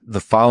The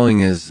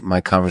following is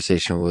my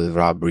conversation with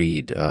Rob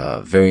Reed,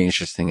 a very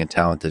interesting and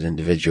talented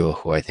individual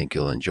who I think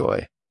you'll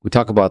enjoy. We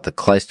talk about the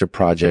Clyster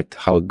project,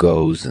 how it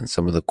goes, and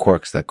some of the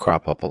quirks that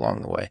crop up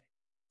along the way.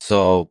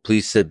 So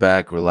please sit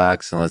back,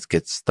 relax, and let's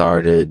get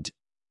started.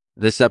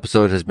 This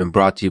episode has been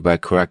brought to you by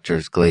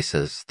Correctors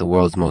Glaces, the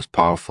world's most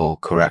powerful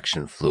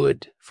correction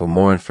fluid. For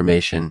more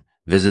information,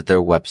 visit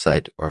their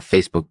website or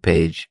Facebook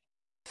page.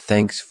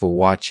 Thanks for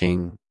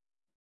watching.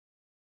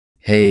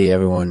 Hey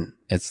everyone,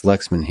 it's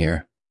Lexman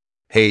here.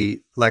 Hey,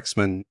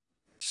 Lexman.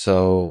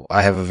 So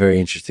I have a very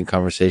interesting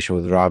conversation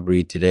with Rob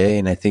Reed today,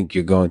 and I think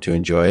you're going to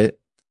enjoy it.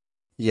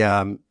 Yeah,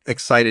 I'm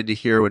excited to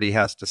hear what he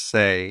has to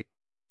say.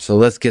 So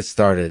let's get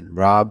started.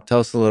 Rob,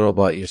 tell us a little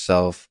about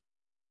yourself.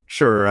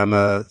 Sure, I'm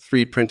a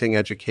 3D printing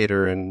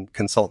educator and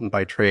consultant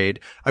by trade.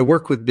 I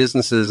work with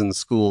businesses and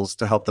schools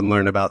to help them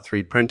learn about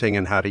 3D printing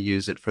and how to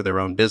use it for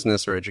their own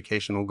business or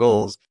educational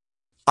goals.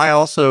 I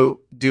also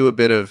do a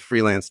bit of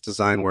freelance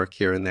design work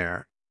here and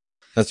there.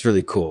 That's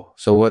really cool.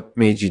 So what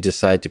made you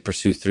decide to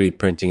pursue 3D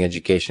printing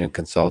education and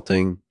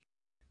consulting?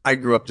 I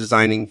grew up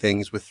designing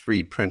things with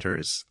 3D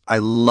printers. I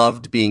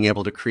loved being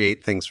able to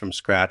create things from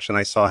scratch, and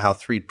I saw how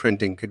 3D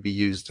printing could be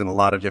used in a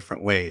lot of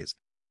different ways.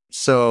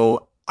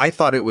 So I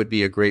thought it would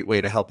be a great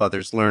way to help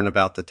others learn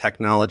about the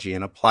technology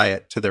and apply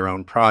it to their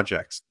own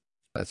projects.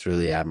 That's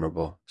really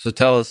admirable. So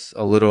tell us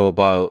a little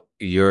about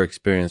your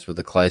experience with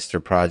the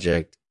Clyster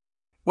project.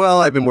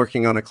 Well, I've been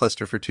working on a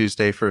Clyster for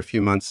Tuesday for a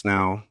few months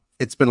now.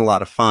 It's been a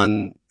lot of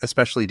fun,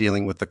 especially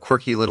dealing with the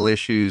quirky little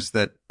issues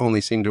that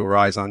only seem to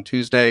arise on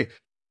Tuesday.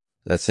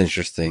 That's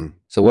interesting.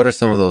 So what are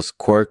some of those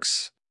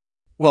quirks?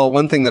 Well,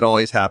 one thing that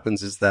always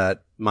happens is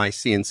that my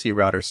CNC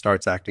router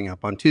starts acting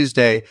up on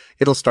Tuesday.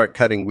 It'll start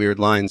cutting weird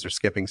lines or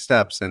skipping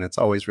steps, and it's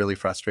always really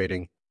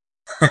frustrating.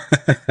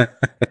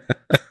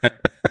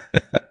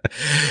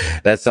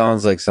 That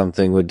sounds like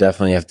something would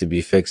definitely have to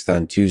be fixed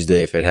on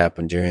Tuesday if it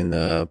happened during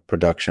the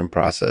production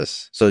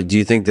process. So do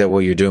you think that what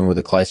you're doing with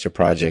the Clyster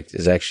project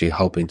is actually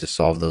helping to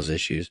solve those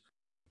issues?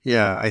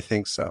 Yeah, I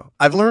think so.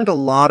 I've learned a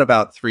lot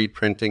about 3D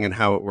printing and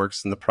how it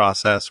works in the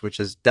process, which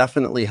has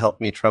definitely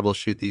helped me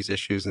troubleshoot these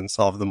issues and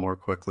solve them more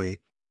quickly.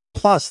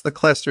 Plus, the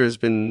Clyster has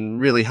been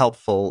really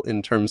helpful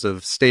in terms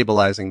of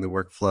stabilizing the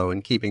workflow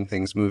and keeping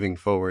things moving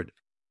forward.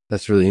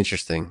 That's really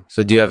interesting.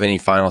 So do you have any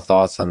final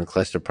thoughts on the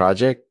Clyster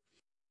project?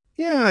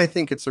 Yeah, I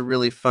think it's a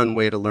really fun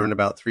way to learn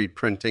about 3D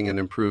printing and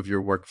improve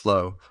your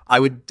workflow. I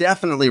would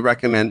definitely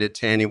recommend it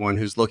to anyone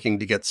who's looking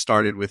to get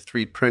started with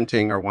 3D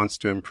printing or wants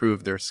to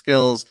improve their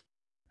skills.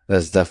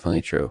 That's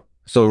definitely true.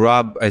 So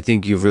Rob, I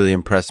think you've really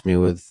impressed me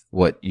with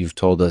what you've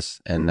told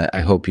us, and I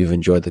hope you've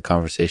enjoyed the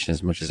conversation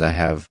as much as I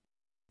have.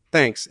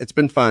 Thanks. It's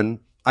been fun.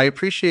 I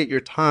appreciate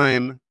your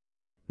time.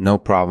 No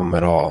problem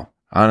at all.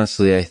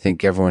 Honestly, I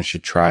think everyone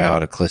should try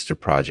out a Clyster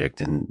project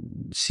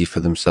and see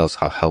for themselves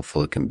how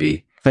helpful it can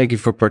be. Thank you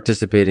for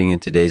participating in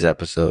today's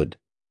episode.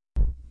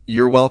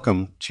 You're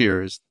welcome.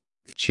 Cheers.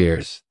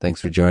 Cheers. Thanks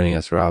for joining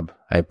us, Rob.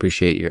 I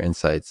appreciate your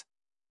insights.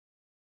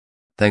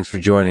 Thanks for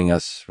joining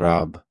us,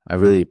 Rob. I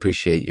really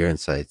appreciate your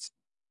insights.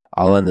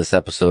 I'll end this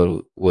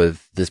episode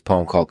with this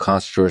poem called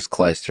Construers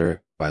Clyster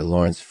by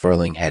Lawrence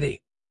Ferling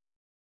Hetty.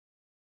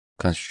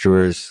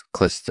 Construers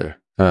Clyster.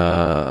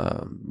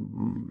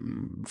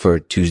 For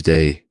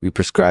Tuesday, we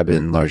prescribe it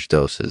in large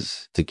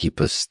doses to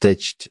keep us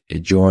stitched,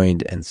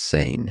 joined, and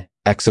sane.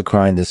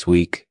 Exocrine this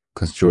week,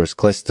 Construers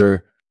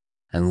Clyster,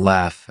 and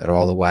laugh at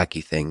all the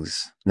wacky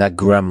things. That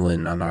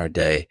gremlin on our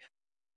day,